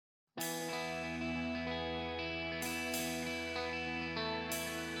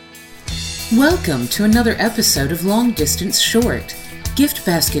Welcome to another episode of Long Distance Short,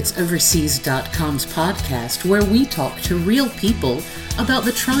 GiftBasketsOverseas.com's podcast where we talk to real people about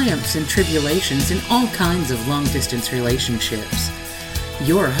the triumphs and tribulations in all kinds of long-distance relationships.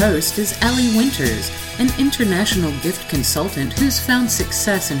 Your host is Allie Winters, an international gift consultant who's found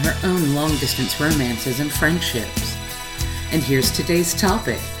success in her own long-distance romances and friendships. And here's today's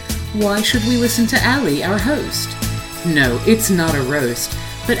topic. Why should we listen to Allie, our host? No, it's not a roast,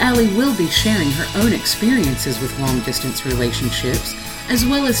 but Allie will be sharing her own experiences with long-distance relationships, as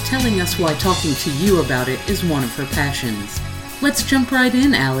well as telling us why talking to you about it is one of her passions. Let's jump right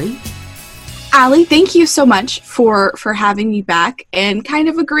in, Allie. Allie, thank you so much for having me back and kind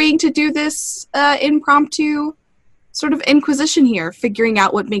of agreeing to do this impromptu sort of inquisition here, figuring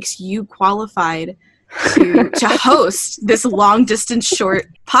out what makes you qualified to host this long distance short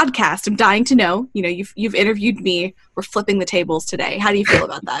podcast. I'm dying to know. You know, you've interviewed me. We're flipping the tables today. How do you feel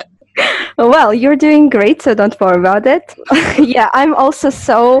about that? Well, you're doing great, so don't worry about it. Yeah, I'm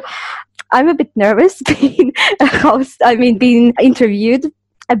a bit nervous being a host. Being interviewed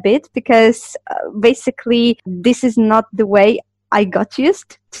a bit because basically this is not the way I got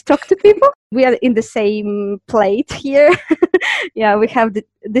used to talk to people. We are in the same plate here. Yeah, we have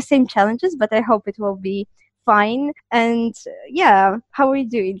the same challenges, but I hope it will be fine. And yeah, how are you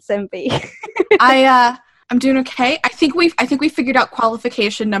doing, Sempi? I'm doing okay. I think we figured out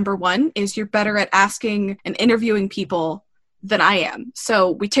qualification number one is you're better at asking and interviewing people than I am.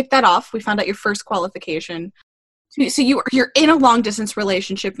 So we ticked that off. We found out your first qualification. So you're in a long distance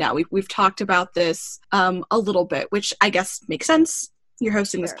relationship now. We've talked about this a little bit, which I guess makes sense. You're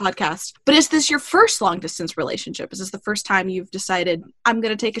hosting this podcast. But is this your first long distance relationship? Is this the first time you've decided I'm going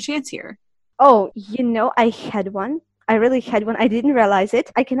to take a chance here? Oh, I had one. I really had one. I didn't realize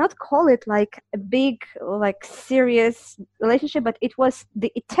it. I cannot call it like a big, serious relationship, but it was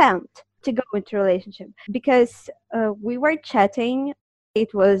the attempt to go into a relationship because we were chatting.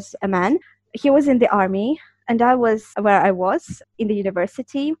 It was a man. He was in the army and I was where I was in the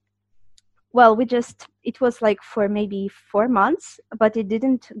university. Well, it was like for maybe 4 months, but it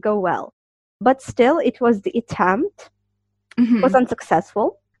didn't go well. But still, it was the attempt. Mm-hmm. It was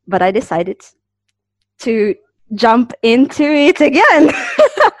unsuccessful, but I decided to jump into it again.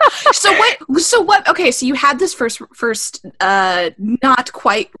 So what? Okay, so you had this first not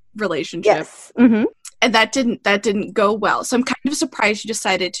quite relationship. Yes. Mm-hmm. And that didn't go well. So I'm kind of surprised you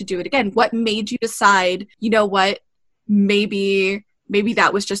decided to do it again. What made you decide, you know what, maybe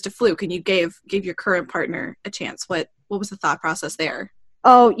that was just a fluke and you gave your current partner a chance? What was the thought process there?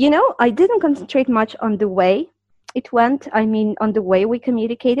 Oh, I didn't concentrate much on the way it went. On the way we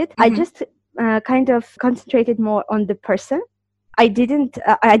communicated. Mm-hmm. I just kind of concentrated more on the person. I didn't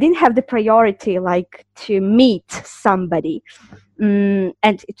have the priority to meet somebody and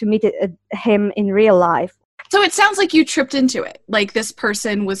to meet him in real life. So it sounds like you tripped into it. Like this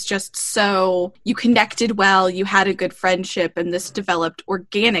person was just so, you connected well, you had a good friendship, and this developed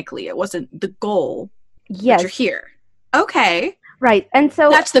organically. It wasn't the goal. Yes. But you're here. Okay. Right. And so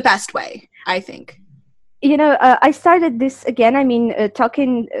that's the best way, I think. I started this again.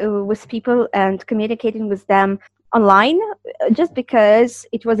 Talking with people and communicating with them online just because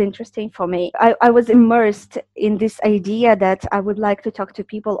it was interesting for me. I was immersed in this idea that I would like to talk to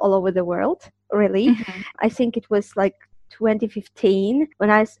people all over the world, really. Mm-hmm. I think it was like 2015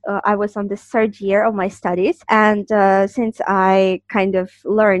 when I was on the third year of my studies. And since I kind of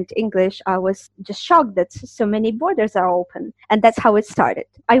learned English, I was just shocked that so many borders are open. And that's how it started.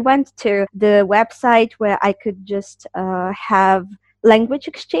 I went to the website where I could just have language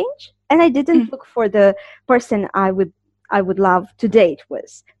exchange. And I didn't look for the person I would love to date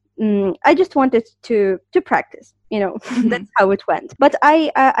with. I just wanted to practice, Mm-hmm. That's how it went. But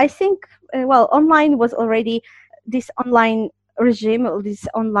I think, online was already this online regime, or this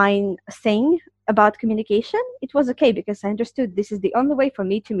online thing about communication. It was okay because I understood this is the only way for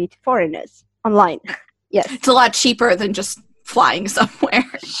me to meet foreigners online. Yes. It's a lot cheaper than just flying somewhere.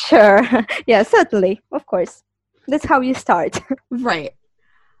 Sure. Yeah, certainly. Of course. That's how you start. Right.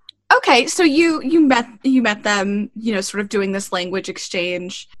 Okay, so you met them, sort of doing this language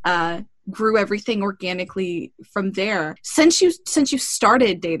exchange, grew everything organically from there. Since you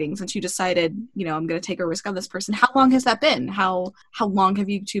started dating, since you decided, I'm going to take a risk on this person, how long has that been? How long have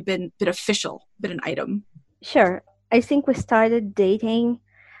you two been official, been an item? Sure. I think we started dating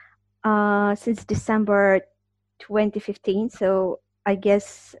since December 2015, so I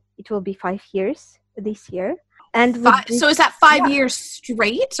guess it will be 5 years this year. And so is that 5 years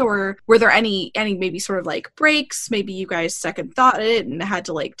straight, or were there any maybe sort of like breaks? Maybe you guys second thought it and had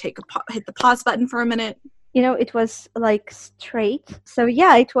to like hit the pause button for a minute? It was like straight. So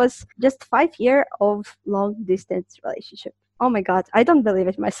yeah, it was just 5 years of long distance relationship. Oh my God, I don't believe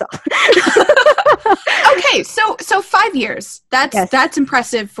it myself. Okay, so 5 years. Yes. That's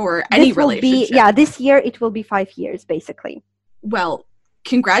impressive for any relationship. This year it will be 5 years basically. Well,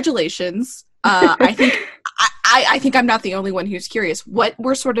 congratulations. I think I think I'm not the only one who's curious. What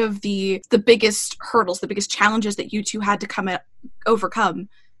were sort of the biggest hurdles, the biggest challenges that you two had to overcome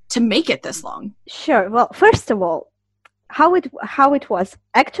to make it this long? Sure. Well, first of all, how it was.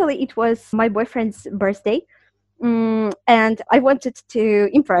 Actually, it was my boyfriend's birthday, and I wanted to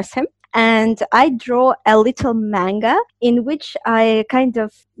impress him. And I drew a little manga in which I kind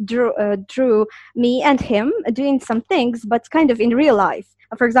of drew me and him doing some things, but kind of in real life.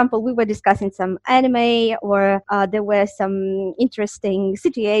 For example, we were discussing some anime, or there were some interesting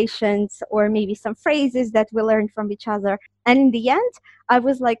situations, or maybe some phrases that we learned from each other. And in the end, I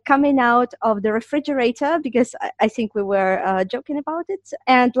was like coming out of the refrigerator because I think we were joking about it.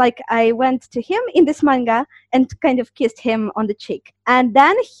 And like I went to him in this manga and kind of kissed him on the cheek. And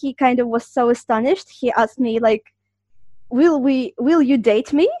then he kind of was so astonished. He asked me like, will you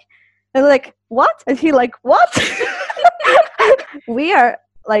date me? And like, what? And he like, what? We are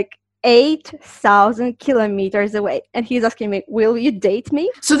like 8,000 kilometers away, and he's asking me, will you date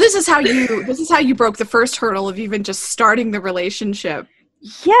me? So this is how you broke the first hurdle of even just starting the relationship.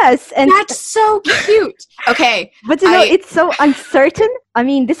 Yes, and that's so cute. Okay, but it's so uncertain. I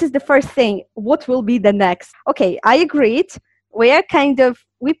mean, this is the first thing. What will be the next? Okay, I agreed.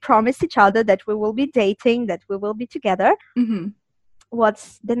 We promised each other that we will be dating, that we will be together. Mm-hmm.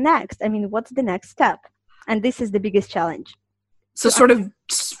 What's the next? I mean, what's the next step? And this is the biggest challenge. So sort of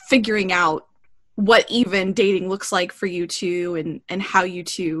figuring out what even dating looks like for you two, and how you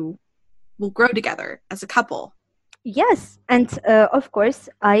two will grow together as a couple. Yes, and of course,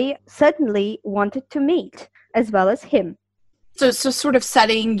 I certainly wanted to meet as well as him. So sort of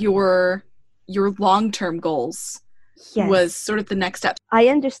setting your long-term goals was sort of the next step. I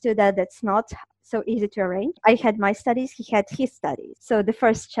understood that that's not so easy to arrange. I had my studies, he had his studies. So the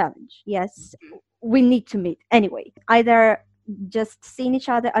first challenge, yes, we need to meet anyway. Either just seeing each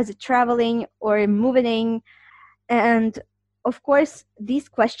other as a traveling or moving. And of course, these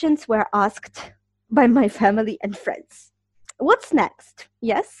questions were asked by my family and friends. What's next?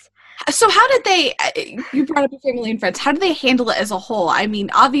 Yes. So how did they, you brought up your family and friends, how did they handle it as a whole? I mean,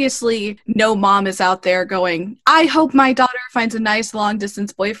 obviously no mom is out there going, I hope my daughter finds a nice long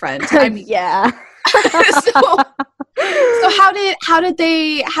distance boyfriend. I mean, yeah. So how did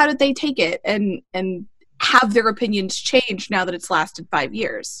they take it and have their opinions change now that it's lasted 5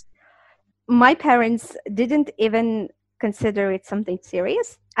 years? My parents didn't even consider it something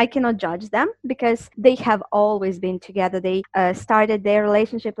serious. I cannot judge them because they have always been together. They started their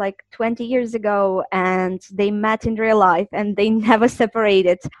relationship like 20 years ago, and they met in real life, and they never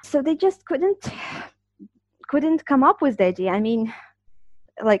separated. So they just couldn't come up with the idea. I mean,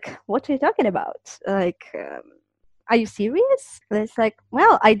 like, what are you talking about? Like, are you serious? And it's like,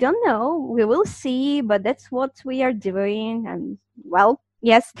 well, I don't know. We will see, but that's what we are doing. And well,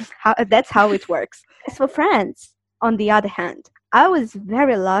 yes, that's how it works. As for friends, on the other hand, I was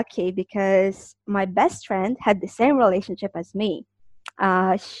very lucky because my best friend had the same relationship as me.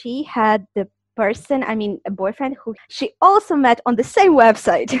 She had a boyfriend who she also met on the same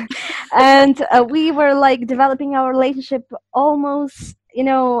website. And we were like developing our relationship almost,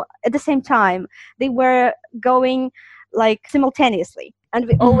 at the same time. They were going like simultaneously, and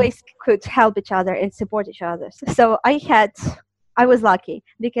we always could help each other and support each other. So I was lucky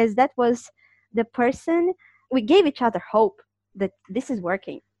because that was the person. We gave each other hope that this is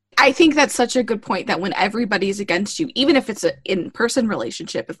working. I think that's such a good point, that when everybody's against you, even if it's an in-person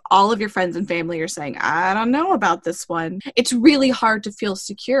relationship, if all of your friends and family are saying, I don't know about this one, it's really hard to feel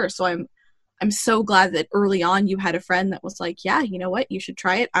secure. So I'm so glad that early on you had a friend that was like, yeah, you know what, you should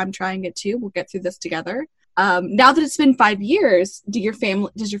try it. I'm trying it too. We'll get through this together. Now that it's been 5 years,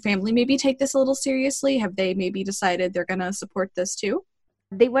 does your family maybe take this a little seriously? Have they maybe decided they're going to support this too?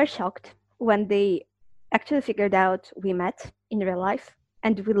 They were shocked when they actually figured out we met in real life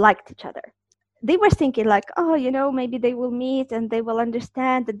and we liked each other. They were thinking like, oh, maybe they will meet and they will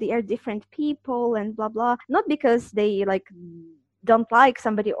understand that they are different people and blah, blah. Not because they like don't like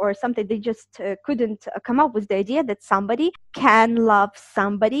somebody or something. They just couldn't come up with the idea that somebody can love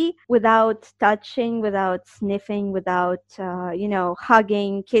somebody without touching, without sniffing, without,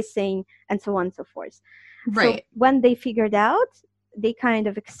 hugging, kissing, and so on and so forth. Right. So when they figured out, they kind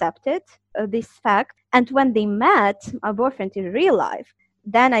of accepted this fact. And when they met my boyfriend in real life,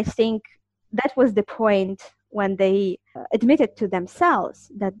 then I think that was the point when they admitted to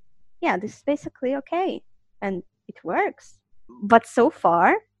themselves that, yeah, this is basically okay. and it works. But so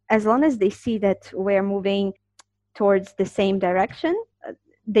far, as long as they see that we're moving towards the same direction,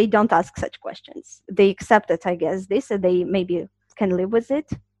 they don't ask such questions. They accept it, I guess, this, and they maybe can live with it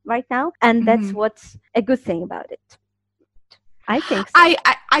right now. And that's what's a good thing about it. I think so.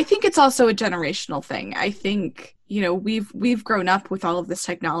 I think it's also a generational thing. I think, we've grown up with all of this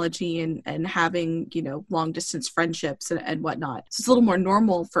technology and having, long distance friendships and whatnot. So it's a little more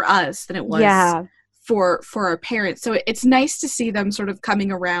normal for us than it was for our parents. So it's nice to see them sort of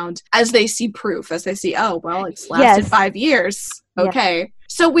coming around as they see proof, as they see, oh, well, it's lasted 5 years. Okay. Yeah.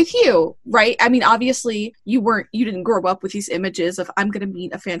 So with you, right? I mean, obviously you didn't grow up with these images of I'm going to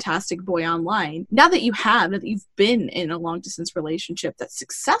meet a fantastic boy online. Now that you've been in a long distance relationship that's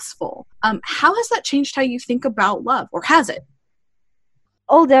successful, how has that changed how you think about love, or has it?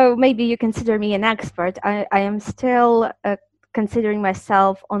 Although maybe you consider me an expert, I am still considering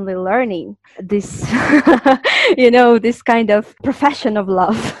myself only learning this, this kind of profession of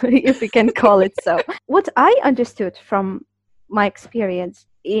love, if we can call it so. What I understood from my experience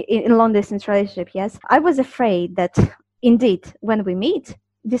in long distance relationship, yes, I was afraid that indeed when we meet,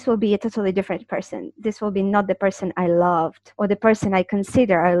 this will be a totally different person. This will be not the person I loved or the person I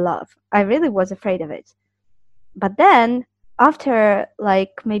consider I love. I really was afraid of it. But then after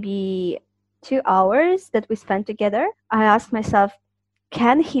maybe 2 hours that we spent together, I asked myself,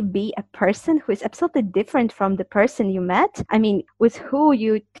 can he be a person who is absolutely different from the person you met? I mean, with who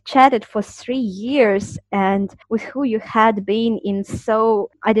you chatted for 3 years and with who you had been in so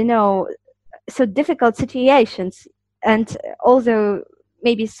difficult situations. And also,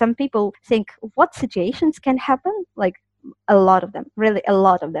 maybe some people think, what situations can happen? Like a lot of them, really a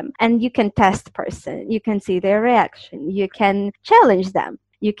lot of them. And you can test person, you can see their reaction, you can challenge them,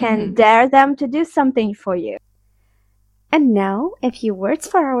 you can dare them to do something for you. And now, a few words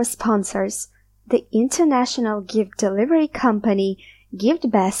for our sponsors, the international gift delivery company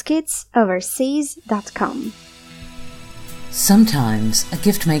giftbasketsoverseas.com. Sometimes a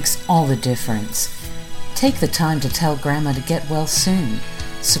gift makes all the difference. Take the time to tell Grandma to get well soon.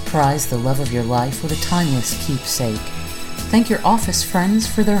 Surprise the love of your life with a timeless keepsake. Thank your office friends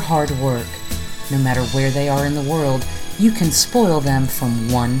for their hard work. No matter where they are in the world, you can spoil them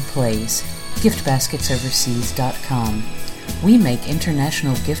from one place. giftbasketsoverseas.com. We make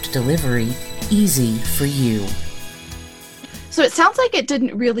international gift delivery easy for you. So it sounds like it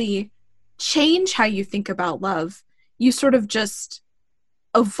didn't really change how you think about love. You sort of just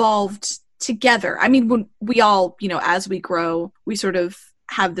evolved together. I mean, when we all, as we grow, we sort of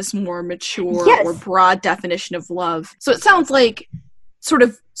have this more mature or broad definition of love. So it sounds like sort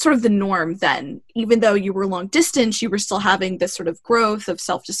of the norm then. Even though you were long distance, you were still having this sort of growth of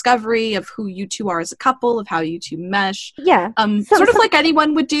self-discovery of who you two are as a couple, of how you two mesh. Yeah. Sort of like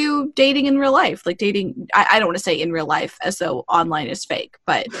anyone would do dating in real life. Like dating, I don't want to say in real life as though online is fake,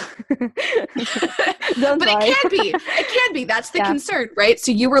 but but it can be. That's the concern, right?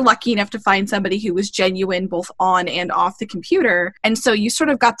 So you were lucky enough to find somebody who was genuine both on and off the computer. And so you sort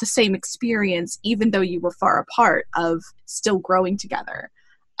of got the same experience, even though you were far apart, of still growing together.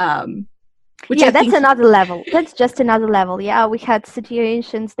 That's another level. That's just another level. Yeah, we had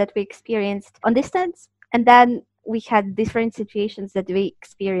situations that we experienced on distance, and then we had different situations that we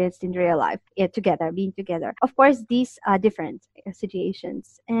experienced in real life, being together. Of course, these are different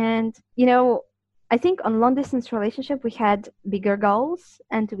situations. And, I think on long distance relationship, we had bigger goals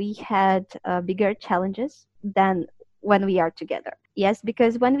and we had bigger challenges than when we are together. Yes,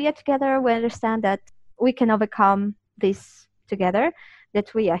 because when we are together, we understand that we can overcome this together,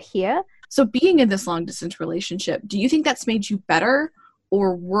 that we are here. So being in this long distance relationship, do you think that's made you better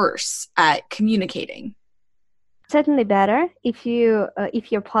or worse at communicating? Certainly better if your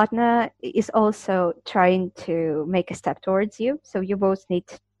partner is also trying to make a step towards you. So you both need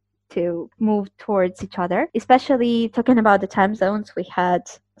to move towards each other, especially talking about the time zones. We had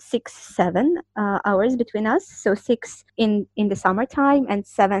 6-7 hours between us. So 6 in the summertime and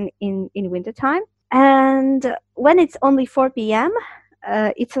 7 in winter time. And when it's only 4 p.m.,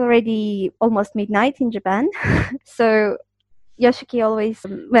 it's already almost midnight in Japan. So Yoshiki always,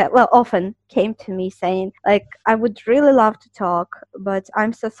 often came to me saying, I would really love to talk, but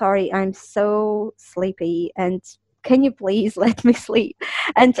I'm so sorry, I'm so sleepy, and can you please let me sleep?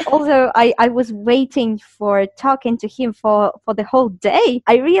 And although I was waiting for talking to him for the whole day,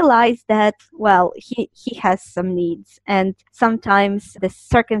 I realized that, he has some needs, and sometimes the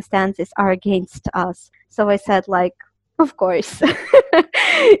circumstances are against us. So I said, of course,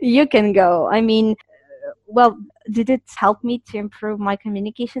 you can go. I mean, did it help me to improve my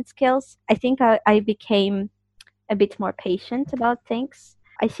communication skills? I think I became a bit more patient about things.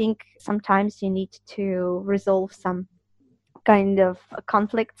 I think sometimes you need to resolve some kind of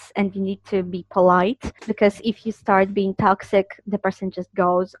conflicts and you need to be polite, because if you start being toxic, the person just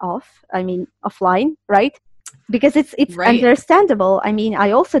goes offline, right? Because it's Right. understandable. I mean,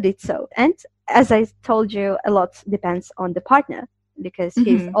 I also did so. And as I told you, a lot depends on the partner, because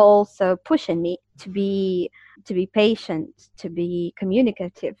he's Mhm. also pushing me to be patient, to be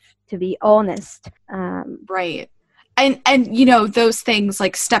communicative, to be honest. Right. And you know, those things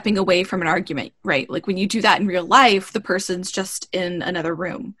like stepping away from an argument, right? Like when you do that in real life, the person's just in another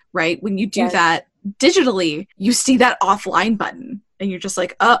room, right? When you do Yes. that digitally, you see that offline button and you're just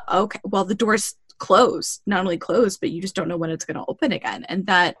like, oh, okay, well, the door's closed. Not only closed, but you just don't know when it's going to open again. And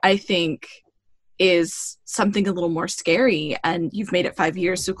that, I think, is something a little more scary. And you've made it 5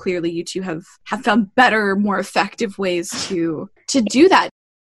 years, so clearly you two have found better, more effective ways to do that.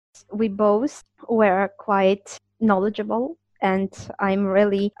 We both were quite knowledgeable, and I'm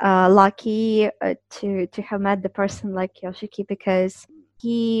really lucky to have met the person like Yoshiki, because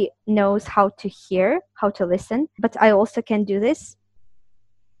he knows how to hear, how to listen. But I also can do this.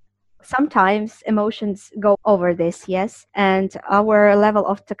 Sometimes emotions go over this, yes, and our level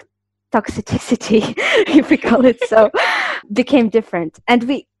of toxicity, if we call it so, became different, and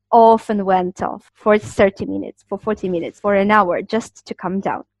we often went off for 30 minutes, for 40 minutes, for an hour, just to calm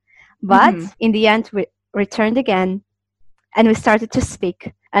down. But in the end, we returned again, and we started to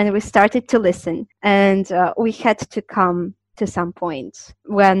speak, and we started to listen, and we had to come to some point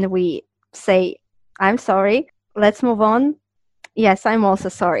when we say, I'm sorry, let's move on. Yes, I'm also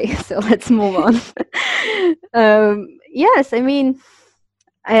sorry, so let's move on. Yes, I mean,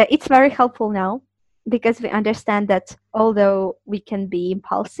 it's very helpful now, because we understand that although we can be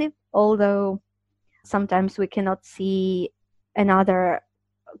impulsive, although sometimes we cannot see another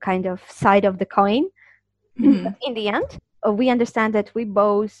kind of side of the coin, in the end, we understand that we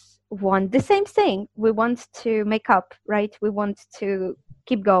both want the same thing. We want to make up, right? We want to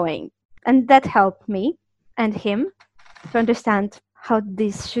keep going. And that helped me and him to understand how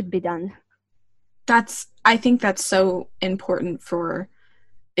this should be done. I think that's so important for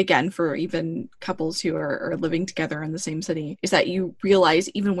even couples who are living together in the same city, is that you realize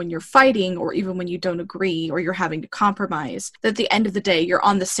even when you're fighting, or even when you don't agree, or you're having to compromise, that at the end of the day, you're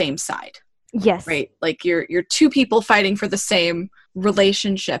on the same side. Yes. Right? Like you're two people fighting for the same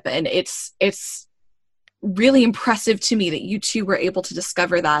relationship. And it's really impressive to me that you two were able to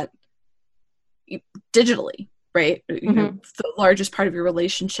discover that digitally, right? You know, the largest part of your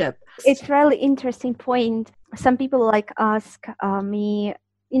relationship. It's a really interesting point. Some people ask me,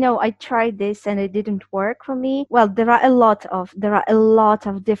 you know, I tried this and it didn't work for me. Well, there are a lot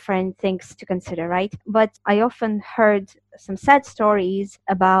of different things to consider, right? But I often heard some sad stories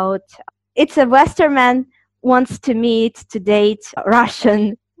about, it's a Western man wants to date a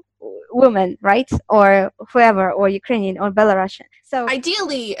Russian woman, right? Or whoever, or Ukrainian or Belarusian. So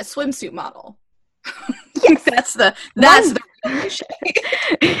ideally a swimsuit model. Yes. that's the cliche.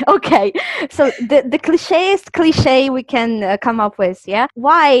 Okay, so the cliche we can come up with, yeah.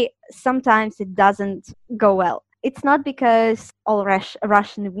 Why sometimes it doesn't go well? It's not because all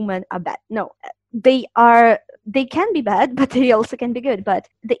Russian women are bad. No, they can be bad, but they also can be good. But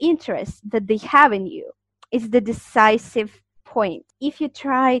the interest that they have in you is the decisive point. If you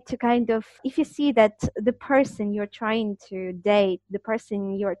try to if you see that the person you're trying to date, the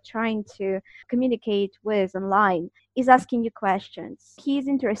person you're trying to communicate with online is asking you questions, he's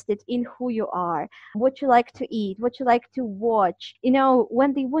interested in who you are, what you like to eat, what you like to watch, you know,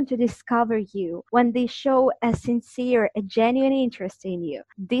 when they want to discover you, when they show a sincere, a genuine interest in you,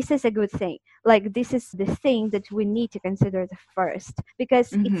 this is a good thing. Like, this is the thing that we need to consider the first,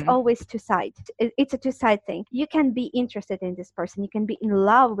 because it's always two-sided. It's a two-sided thing. You can be interested in this person, you can be in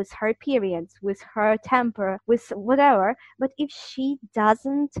love with her appearance, with her temper, with whatever, but if she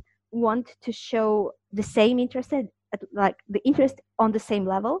doesn't want to show the same interest, like the interest on the same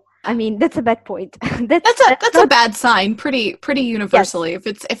level, I mean, that's a bad point. that's a bad sign, pretty universally.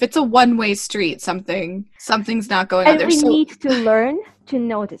 Yes. If it's a one-way street, something's not going on there. And we need to learn to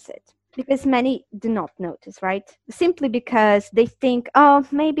notice it, because many do not notice, right? Simply because they think, oh,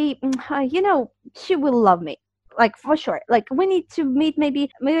 maybe, you know, she will love me. Like, for sure. Like, we need to meet, maybe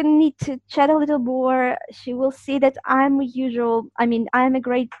we need to chat a little more. She will see that I'm a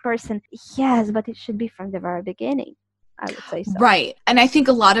great person. Yes, but it should be from the very beginning, I would say so. Right. And I think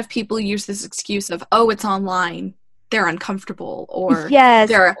a lot of people use this excuse of, oh, it's online, they're uncomfortable, or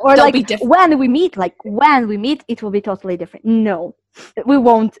yes, or they'll like be different. when we meet, it will be totally different. No,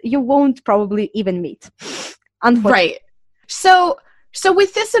 you won't probably even meet. Right. So So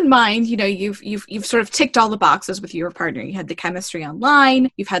with this in mind, you've sort of ticked all the boxes with your partner. You had the chemistry online,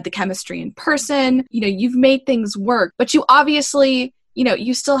 you've had the chemistry in person, you've made things work, but you obviously,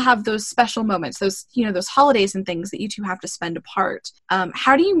 you still have those special moments, those holidays and things that you two have to spend apart.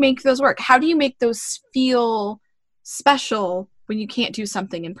 How do you make those work? How do you make those feel special when you can't do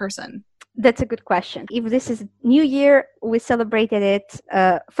something in person? That's a good question. If this is New Year, we celebrated it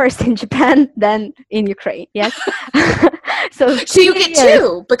first in Japan, then in Ukraine. Yes. So you get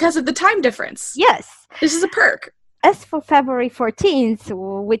two because of the time difference. Yes. This is a perk. As for February 14th,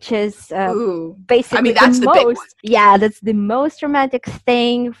 which is basically that's the big one. Yeah, that's the most romantic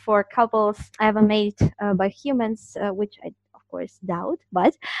thing for couples ever made by humans, which I, of course, doubt.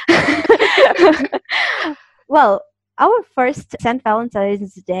 But, well, our first St.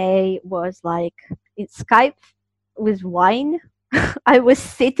 Valentine's Day was like in Skype with wine. I was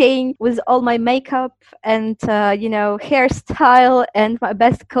sitting with all my makeup and, hairstyle and my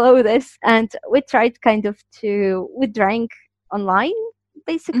best clothes. And we tried we drank online,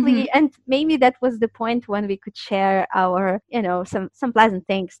 basically. Mm-hmm. And maybe that was the point when we could share our, some pleasant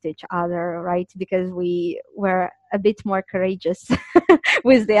things to each other, right? Because we were a bit more courageous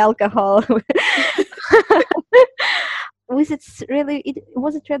with the alcohol. Was it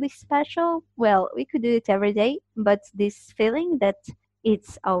really special? Well, we could do it every day, but this feeling that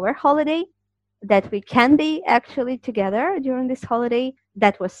it's our holiday, that we can be actually together during this holiday,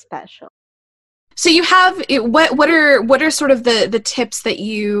 that was special. So you have what are sort of the tips that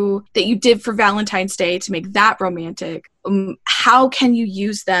you did for Valentine's Day to make that romantic? How can you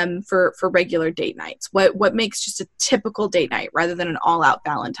use them for regular date nights? What makes just a typical date night rather than an all-out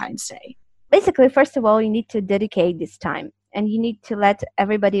Valentine's Day? Basically, first of all, you need to dedicate this time, and you need to let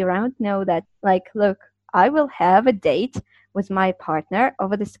everybody around know that, like, look, I will have a date with my partner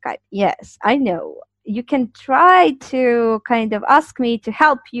over the Skype. Yes, I know. You can try to kind of ask me to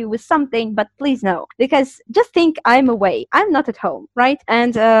help you with something, but please no, because just think I'm away. I'm not at home, right?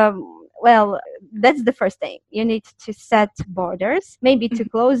 And well, that's the first thing. You need to set borders, maybe to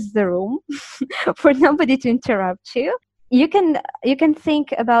close the room for nobody to interrupt you. You can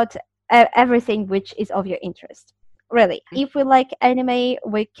think about everything which is of your interest. Really, if we like anime,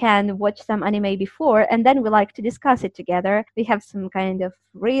 we can watch some anime before, and then we like to discuss it together. We have some kind of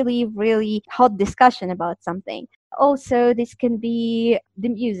really, really hot discussion about something. Also, this can be the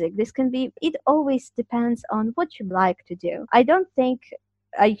music. It always depends on what you like to do. I don't think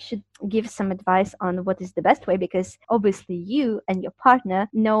I should give some advice on what is the best way, because obviously you and your partner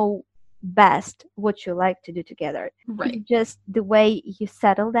know best what you like to do together. Right. It's just the way you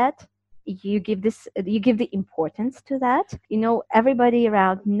settle that. You give the importance to that. Everybody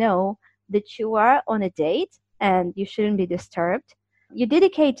around know that you are on a date and you shouldn't be disturbed. You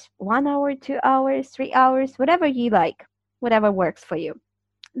dedicate 1 hour, 2 hours, 3 hours, whatever you like, whatever works for you.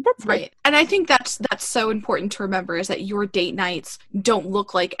 That's right. it. And I think that's so important to remember, is that your date nights don't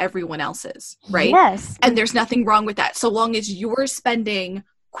look like everyone else's, right? Yes. And there's nothing wrong with that. So long as you're spending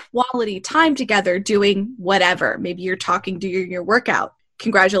quality time together doing whatever. Maybe you're talking during your workout.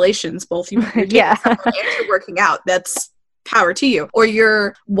 Congratulations, both you and your yeah. and you're working out. That's power to you. Or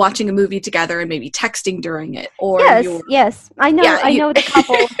you're watching a movie together and maybe texting during it. Or yes. I know the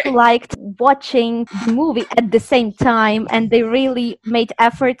couple who liked watching the movie at the same time, and they really made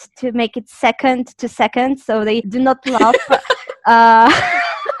effort to make it second to second, so they do not laugh.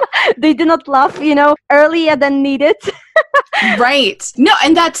 They do not laugh, earlier than needed. Right. No,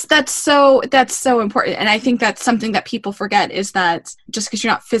 and that's so important. And I think that's something that people forget, is that just because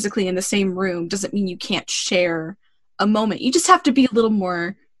you're not physically in the same room doesn't mean you can't share a moment. You just have to be a little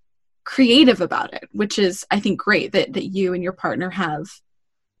more creative about it, which is, I think, great that you and your partner have.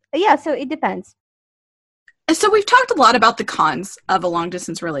 Yeah, so it depends. So we've talked a lot about the cons of a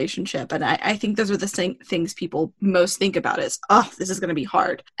long-distance relationship, and I think those are the things people most think about is, this is going to be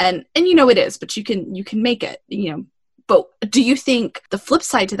hard. And it is, but you can make it, But do you think the flip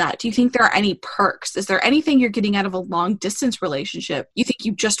side to that, do you think there are any perks? Is there anything you're getting out of a long-distance relationship you think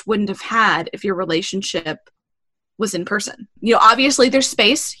you just wouldn't have had if your relationship was in person? Obviously there's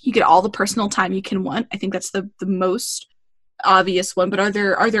space. You get all the personal time you can want. I think that's the most obvious one, but are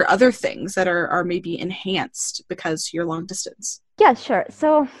there other things that are maybe enhanced because you're long distance? Yeah, sure.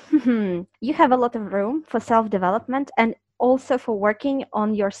 So you have a lot of room for self-development and also for working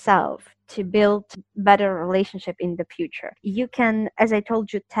on yourself to build better relationship in the future. You can, as I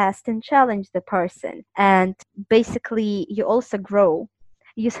told you, test and challenge the person, and basically you also grow.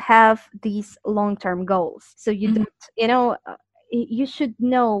 You have these long-term goals, so you don't, you should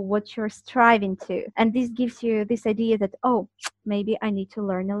know what you're striving to. And this gives you this idea that, maybe I need to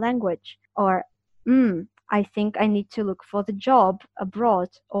learn a language, or I think I need to look for the job abroad,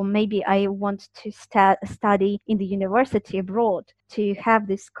 or maybe I want to study in the university abroad to have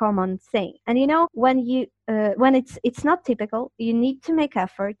this common thing. And when it's not typical, you need to make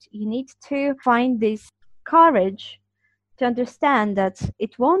effort. You need to find this courage to understand that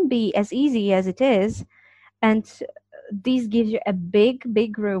it won't be as easy as it is, and this gives you a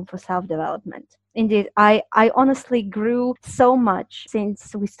big room for self-development. Indeed, I honestly grew so much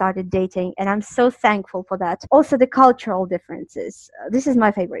since we started dating, and I'm so thankful for that. Also, the cultural differences. This is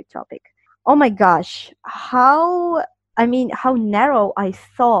my favorite topic. Oh my gosh, how narrow I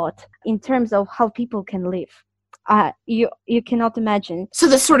thought in terms of how people can live. You cannot imagine. So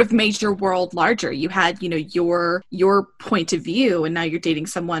this sort of made your world larger. You had, your point of view, and now you're dating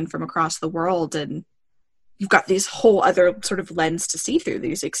someone from across the world, and you've got this whole other sort of lens to see through,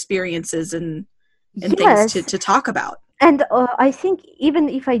 these experiences and Yes. things to talk about. And I think even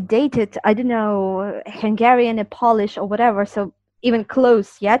if I dated, I don't know, Hungarian, a Polish, or whatever, so even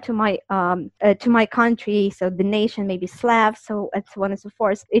close, to my country, so the nation, maybe Slav, so on and so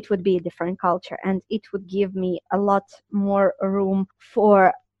forth, it would be a different culture, and it would give me a lot more room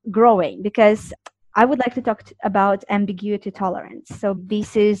for growing, because I would like to talk about ambiguity tolerance. So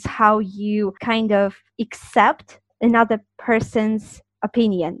this is how you kind of accept another person's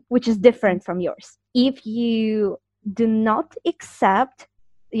opinion, which is different from yours. If you do not accept,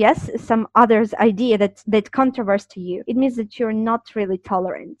 yes, some other's idea that controversial to you, it means that you're not really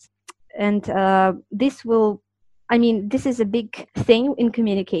tolerant. And this is a big thing in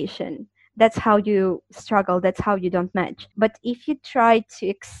communication. That's how you struggle. That's how you don't match. But if you try to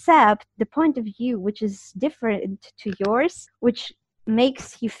accept the point of view which is different to yours, which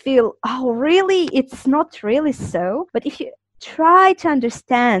makes you feel, oh, really? It's not really so. But if you try to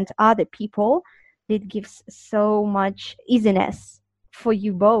understand other people, it gives so much easiness for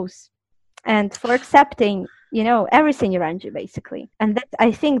you both, and for accepting, everything around you, basically. And that,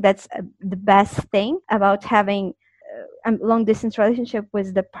 I think that's the best thing about having a long distance relationship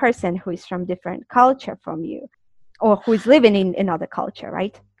with the person who is from different culture from you, or who is living in another culture,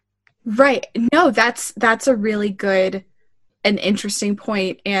 right? Right. No, that's a really good and interesting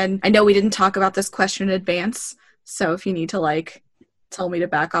point. And I know we didn't talk about this question in advance, so if you need to tell me to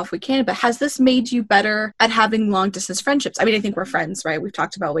back off, we can. But has this made you better at having long distance friendships? I mean, I think we're friends, right? We've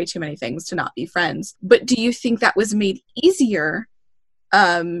talked about way too many things to not be friends. But do you think that was made easier?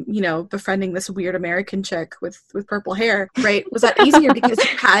 Befriending this weird American chick with purple hair, right? Was that easier because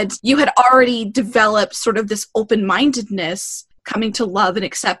you had already developed sort of this open-mindedness, coming to love and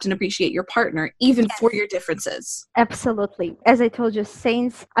accept and appreciate your partner, even Yes. for your differences? Absolutely. As I told you,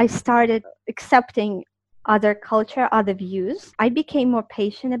 since I started accepting other culture, other views, I became more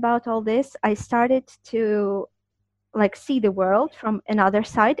patient about all this. I started to see the world from another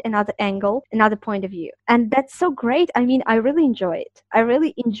side, another angle, another point of view. And that's so great. I mean, I really enjoy it. I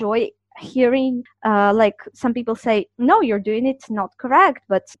really enjoy hearing some people say, no, you're doing it not correct,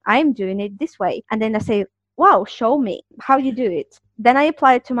 but I'm doing it this way. And then I say, wow, show me how you do it. Then I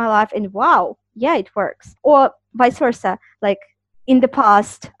apply it to my life, and wow, yeah, it works. Or vice versa. Like in the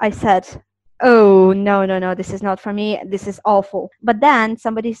past, I said, oh, no, this is not for me, this is awful. But then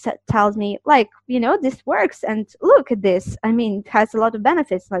somebody tells me, this works, and look at this. I mean, it has a lot of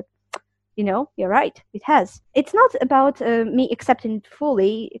benefits. You're right, it has. It's not about me accepting it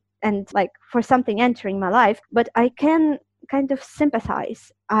fully and for something entering my life, but I can kind of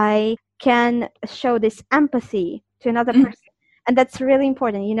sympathize. I can show this empathy to another person. And that's really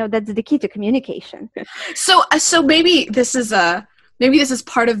important. That's the key to communication. So maybe this is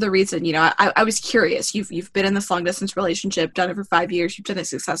part of the reason, I was curious. You've been in this long distance relationship, done it for 5 years, you've done it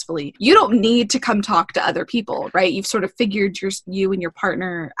successfully. You don't need to come talk to other people, right? You've sort of figured you and your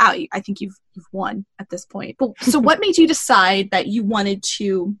partner out. I think you've won at this point. But, so what made you decide that you wanted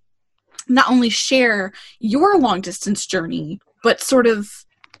to not only share your long distance journey, but sort of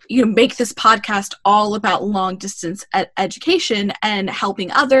make this podcast all about long distance education and helping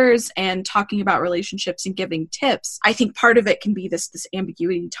others and talking about relationships and giving tips? I think part of it can be this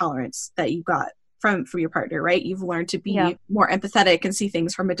ambiguity tolerance that you got from your partner, right? You've learned to be more empathetic and see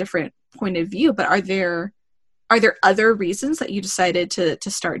things from a different point of view. But are there other reasons that you decided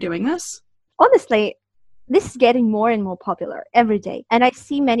to start doing this? Honestly, this is getting more and more popular every day. And I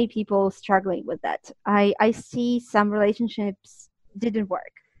see many people struggling with that. I see some relationships didn't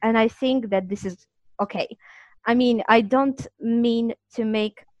work. And I think that this is okay. I mean, I don't mean to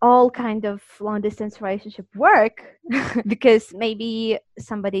make all kind of long distance relationship work because maybe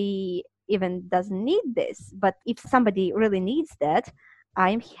somebody even doesn't need this. But if somebody really needs that,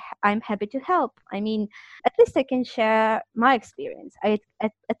 I'm happy to help. I mean, at least I can share my experience.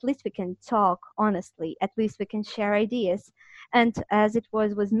 At least we can talk honestly. At least we can share ideas. And as it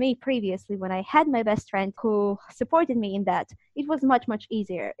was with me previously, when I had my best friend who supported me in that, it was much, much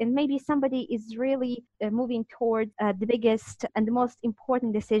easier. And maybe somebody is really moving toward the biggest and the most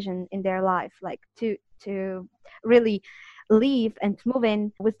important decision in their life, like to really leave and move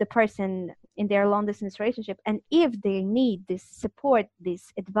in with the person in their long distance relationship. And if they need this support,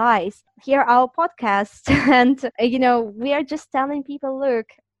 this advice, hear our podcast. And we are just telling people, look,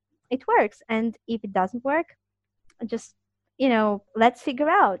 it works. And if it doesn't work, just let's figure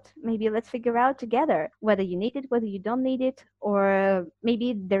out together whether you need it, whether you don't need it, or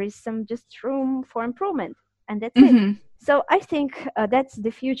maybe there is some just room for improvement, and that's it. So I think that's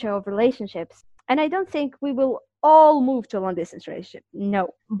the future of relationships. And I don't think we will all move to a long distance relationship. No,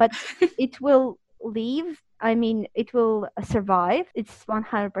 but it will it will survive. It's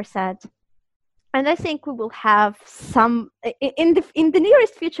 100%. And I think we will have some in the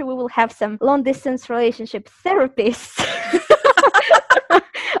nearest future. We will have some long distance relationship therapists.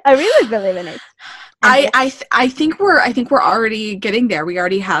 I really believe in it. I think we're already getting there. We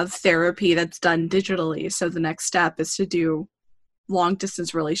already have therapy that's done digitally. So the next step is to do long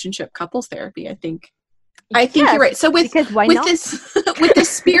distance relationship couples therapy. I think you're right. So with this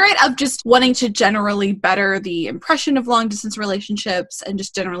spirit of just wanting to generally better the impression of long distance relationships and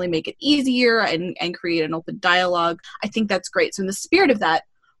just generally make it easier and create an open dialogue, I think that's great. So in the spirit of that,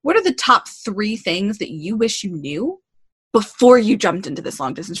 what are the top 3 things that you wish you knew before you jumped into this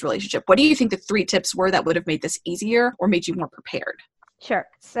long distance relationship? What do you think the 3 tips were that would have made this easier or made you more prepared? Sure.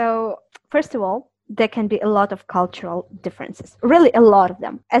 So first of all, there can be a lot of cultural differences, really a lot of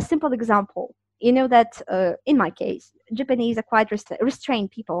them. A simple example, that in my case, Japanese are quite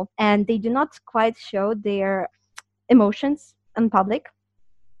restrained people, and they do not quite show their emotions in public,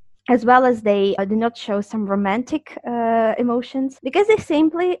 as well as they do not show some romantic emotions, because they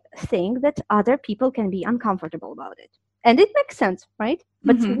simply think that other people can be uncomfortable about it. And it makes sense, right?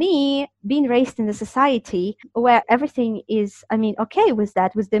 But to me, being raised in a society where everything is, okay with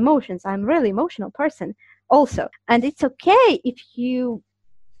that, with the emotions, I'm a really emotional person also. And it's okay if you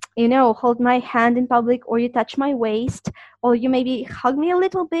hold my hand in public, or you touch my waist, or you maybe hug me a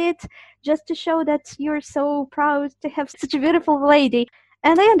little bit, just to show that you're so proud to have such a beautiful lady.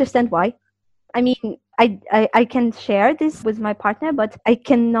 And I understand why. I can share this with my partner, but I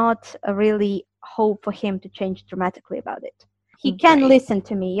cannot really hope for him to change dramatically about it. He can listen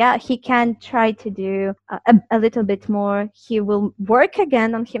to me. Yeah, he can try to do a little bit more. He will work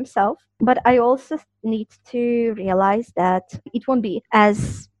again on himself. But I also need to realize that it won't be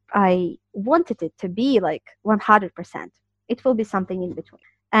as I wanted it to be, like 100%. It will be something in between.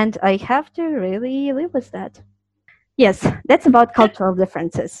 And I have to really live with that. Yes, that's about cultural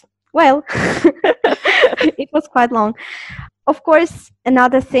differences. Well, it was quite long. Of course,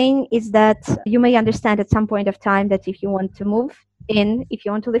 another thing is that you may understand at some point of time that if you want to move in, if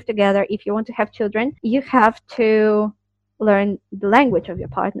you want to live together, if you want to have children, you have to learn the language of your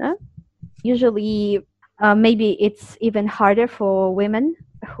partner. Usually, maybe it's even harder for women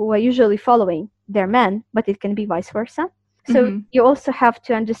who are usually following their men, but it can be vice versa. So you also have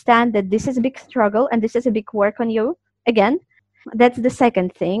to understand that this is a big struggle and this is a big work on you. Again, that's the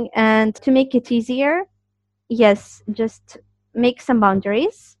second thing. And to make it easier, yes, just make some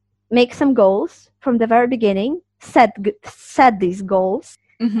boundaries, make some goals from the very beginning, set these goals,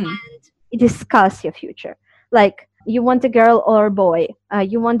 and discuss your future. Like, you want a girl or a boy,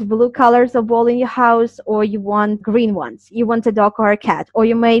 you want blue colors of wall in your house, or you want green ones, you want a dog or a cat, or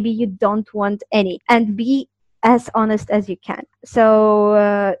maybe you don't want any, and be as honest as you can.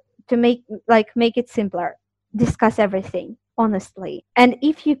 So to make it simpler, discuss everything honestly. And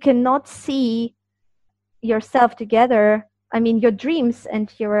if you cannot see yourself together, your dreams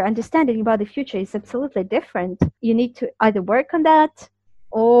and your understanding about the future is absolutely different. You need to either work on that,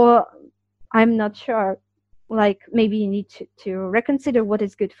 or I'm not sure, maybe you need to reconsider what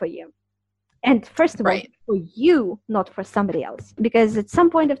is good for you. And first of all, for you, not for somebody else. Because at some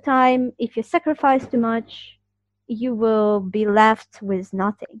point of time, if you sacrifice too much, you will be left with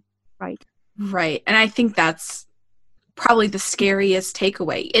nothing, right? Right. And I think that's probably the scariest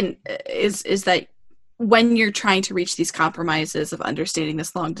takeaway is that when you're trying to reach these compromises of understanding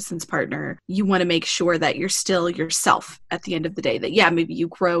this long distance partner, you want to make sure that you're still yourself at the end of the day. That, maybe you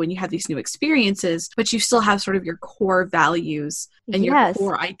grow and you have these new experiences, but you still have sort of your core values and your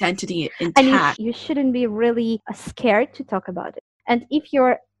core identity intact. And you shouldn't be really scared to talk about it. And if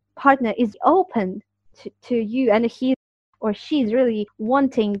your partner is open to you, and he or she is really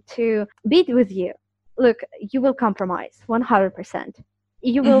wanting to be with you, look, you will compromise 100%.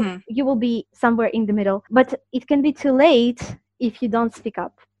 you will be somewhere in the middle. But it can be too late if you don't speak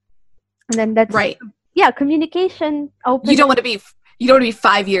up. And then that's right. Yeah, communication open. You don't want to be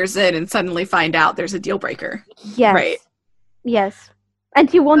 5 years in and suddenly find out there's a deal breaker. Yes. Right. Yes.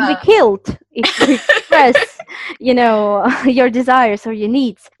 And you won't be killed if you express, your desires or your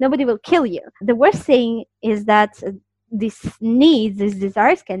needs. Nobody will kill you. The worst thing is that these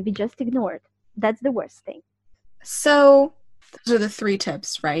desires can be just ignored. That's the worst thing. So those are the 3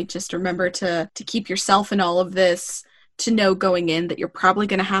 tips, right? Just remember to keep yourself in all of this, to know going in that you're probably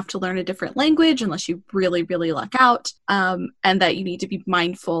going to have to learn a different language unless you really, really luck out, and that you need to be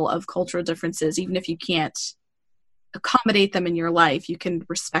mindful of cultural differences. Even if you can't accommodate them in your life, you can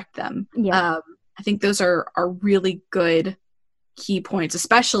respect them. Yeah. I think those are really good key points,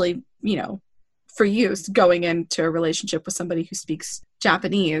 especially, for you going into a relationship with somebody who speaks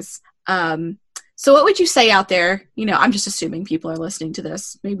Japanese. So what would you say out there? I'm just assuming people are listening to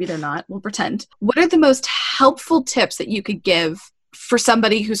this. Maybe they're not. We'll pretend. What are the most helpful tips that you could give for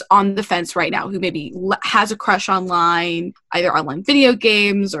somebody who's on the fence right now, who maybe has a crush online, either online video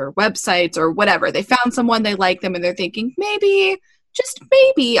games or websites or whatever? They found someone, they like them, and they're thinking, maybe, just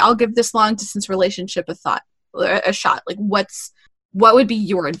maybe, I'll give this long distance relationship a shot. Like, what would be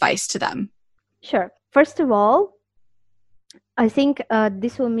your advice to them? Sure. First of all, I think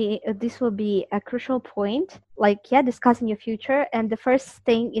this will be a crucial point. Discussing your future, and the first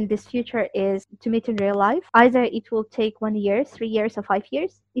thing in this future is to meet in real life. Either it will take 1 year, 3 years, or 5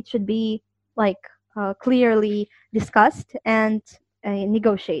 years. It should be clearly discussed and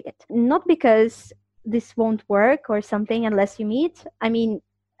negotiated. Not because this won't work or something unless you meet. I mean,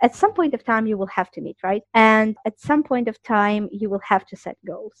 at some point of time you will have to meet, right? And at some point of time you will have to set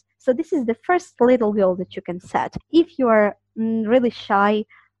goals. So this is the first little goal that you can set. If you're really shy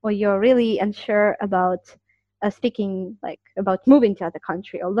or you're really unsure about speaking, about moving to other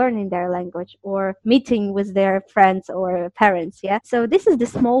country or learning their language or meeting with their friends or parents, yeah. So this is the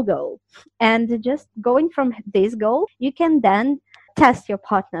small goal, and just going from this goal, you can then test your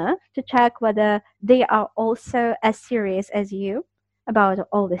partner to check whether they are also as serious as you about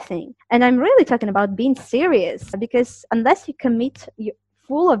all the thing. And I'm really talking about being serious, because unless you commit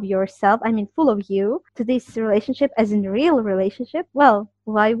full of yourself, full of you, to this relationship as in real relationship, well,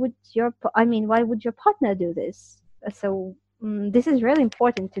 why would your partner do this? So this is really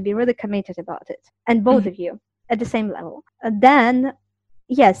important, to be really committed about it, and both of you at the same level. Then,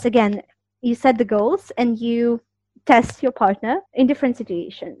 yes, again, you set the goals and you test your partner in different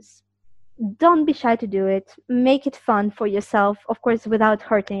situations. Don't be shy to do it. Make it fun for yourself, of course, without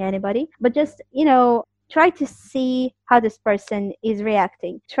hurting anybody, but just, try to see how this person is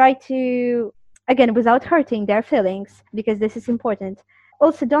reacting. Try to, again, without hurting their feelings, because this is important.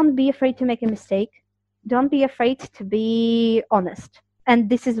 Also, don't be afraid to make a mistake. Don't be afraid to be honest. And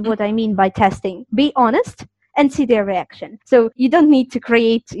this is what I mean by testing. Be honest and see their reaction. So you don't need to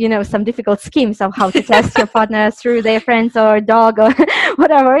create, some difficult schemes of how to test your partner through their friends or dog or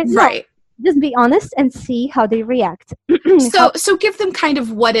whatever. Right. Just be honest and see how they react. So give them kind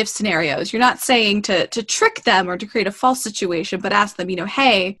of what if scenarios. You're not saying to trick them or to create a false situation, but ask them,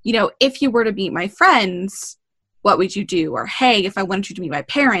 hey, if you were to meet my friends, what would you do? Or, hey, if I wanted you to meet my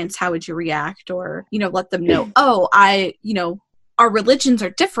parents, how would you react? Or, let them know, our religions are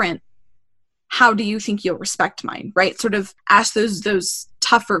different. How do you think you'll respect mine? Right? Sort of ask those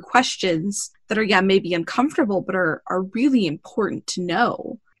tougher questions that are, maybe uncomfortable, but are really important to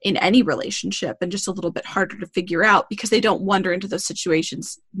know in any relationship, and just a little bit harder to figure out because they don't wander into those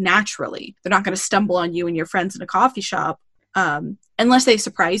situations naturally. They're not going to stumble on you and your friends in a coffee shop unless they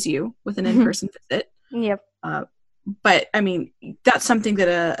surprise you with an in-person visit. Yep. But that's something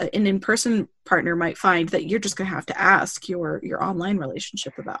that an in-person partner might find that you're just going to have to ask your online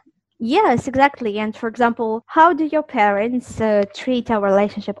relationship about. Yes, exactly. And for example, how do your parents treat our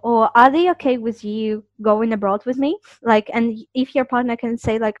relationship? Or are they okay with you going abroad with me? And if your partner can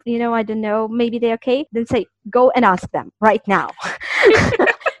say I don't know, maybe they're okay, then say, go and ask them right now.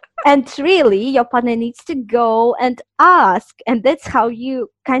 And really, your partner needs to go and ask. And that's how you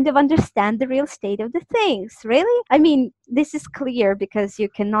kind of understand the real state of the things. Really? This is clear because you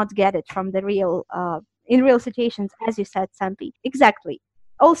cannot get it from the real, in real situations, as you said, Sampi. Exactly.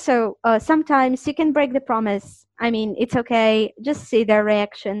 Also, sometimes you can break the promise. It's okay. Just see their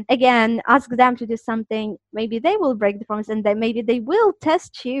reaction. Again, ask them to do something. Maybe they will break the promise, and then maybe they will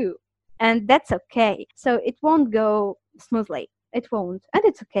test you. And that's okay. So it won't go smoothly. It won't. And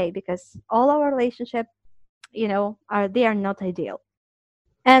it's okay, because all our relationships, they are not ideal.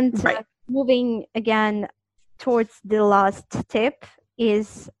 And right. Moving again towards the last tip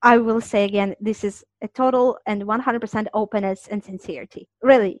is, I will say again, this is a total and 100% openness and sincerity.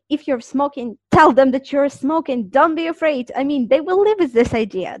 Really, if you're smoking, tell them that you're smoking. Don't be afraid. I mean, they will live with this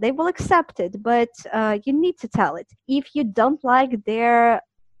idea. They will accept it, but you need to tell it. If you don't like their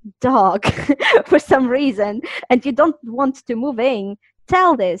dog for some reason and you don't want to move in,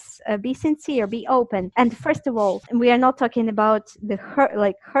 tell this. Be sincere, be open. And first of all, we are not talking about the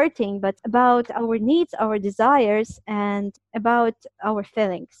hurting, but about our needs, our desires, and about our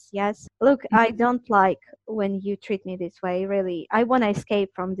feelings. Yes, look, I don't like when you treat me this way. Really, I want to escape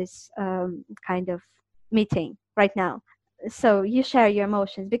from this kind of meeting right now. So you share your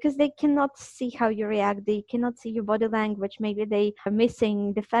emotions, because they cannot see how you react. They cannot see your body language. Maybe they are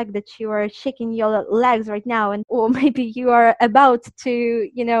missing the fact that you are shaking your legs right now, or maybe you are about to,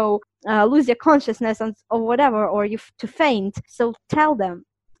 lose your consciousness or whatever, or to faint. So tell them,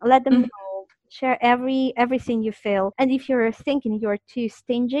 let them know, share everything you feel. And if you're thinking you're too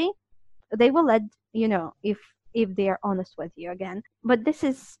stingy, they will let you know if they are honest with you again. But this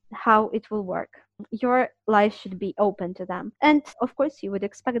is how it will work. Your life should be open to them. And of course, you would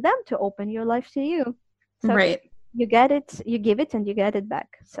expect them to open your life to you. So right. You get it, you give it, and you get it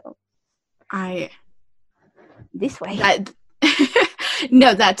back. So this way.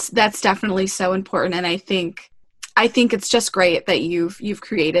 No, that's definitely so important. And I think it's just great that you've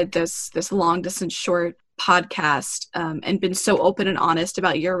created this long distance short podcast and been so open and honest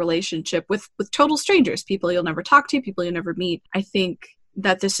about your relationship with total strangers, people you'll never talk to, people you'll never meet. I think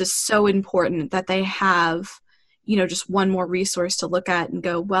that this is so important that they have, just one more resource to look at and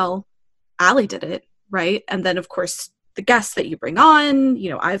go, well, Allie did it, right? And then of course the guests that you bring on,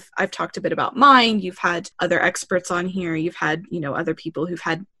 I've talked a bit about mine. You've had other experts on here. You've had, other people who've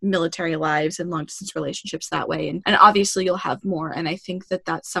had military lives and long distance relationships that way. And obviously you'll have more. And I think that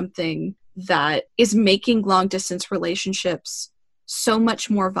that's something that is making long distance relationships so much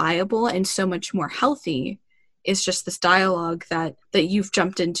more viable and so much more healthy, is just this dialogue that you've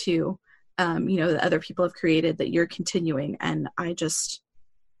jumped into, that other people have created, that you're continuing. And I just,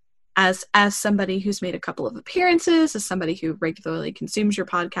 as somebody who's made a couple of appearances, as somebody who regularly consumes your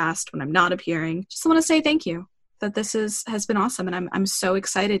podcast when I'm not appearing, just want to say thank you, that this has been awesome. And I'm so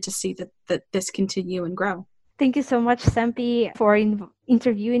excited to see that this continue and grow. Thank you so much, Sempi, for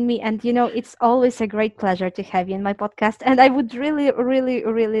interviewing me. And, it's always a great pleasure to have you in my podcast. And I would really, really,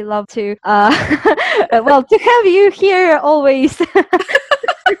 really love to, to have you here always.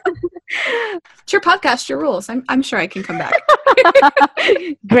 It's your podcast, your rules. I'm sure I can come back.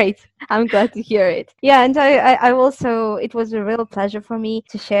 Great. I'm glad to hear it. Yeah, and I also, it was a real pleasure for me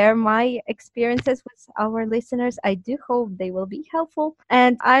to share my experiences with our listeners. I do hope they will be helpful.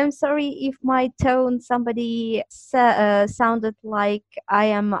 And I'm sorry if my tone, somebody sounded like I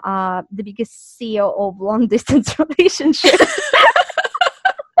am the biggest CEO of long distance relationships.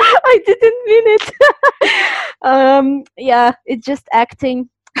 I didn't mean it. It's just acting.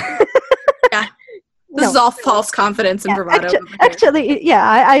 Yeah. This is all false confidence and bravado. Actually,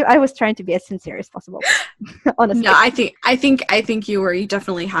 I was trying to be as sincere as possible. Honestly. No, I think you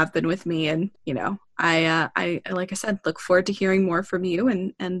definitely have been with me, and I like I said, look forward to hearing more from you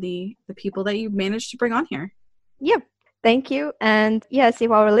and the people that you managed to bring on here. Yep. Thank you. And yes,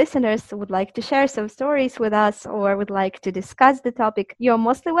 if our listeners would like to share some stories with us or would like to discuss the topic, you're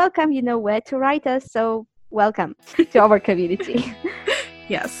mostly welcome. You know where to write us. So welcome to our community.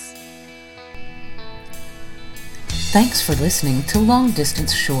 Yes. Thanks for listening to Long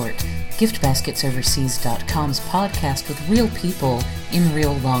Distance Short, GiftBasketsOverseas.com's podcast with real people in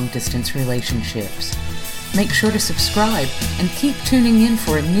real long-distance relationships. Make sure to subscribe and keep tuning in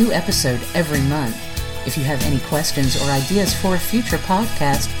for a new episode every month. If you have any questions or ideas for a future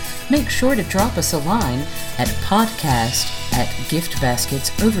podcast, make sure to drop us a line at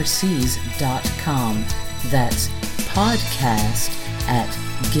podcast@giftbasketsoverseas.com. That's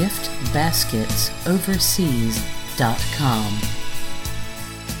podcast@giftbasketsoverseas.com.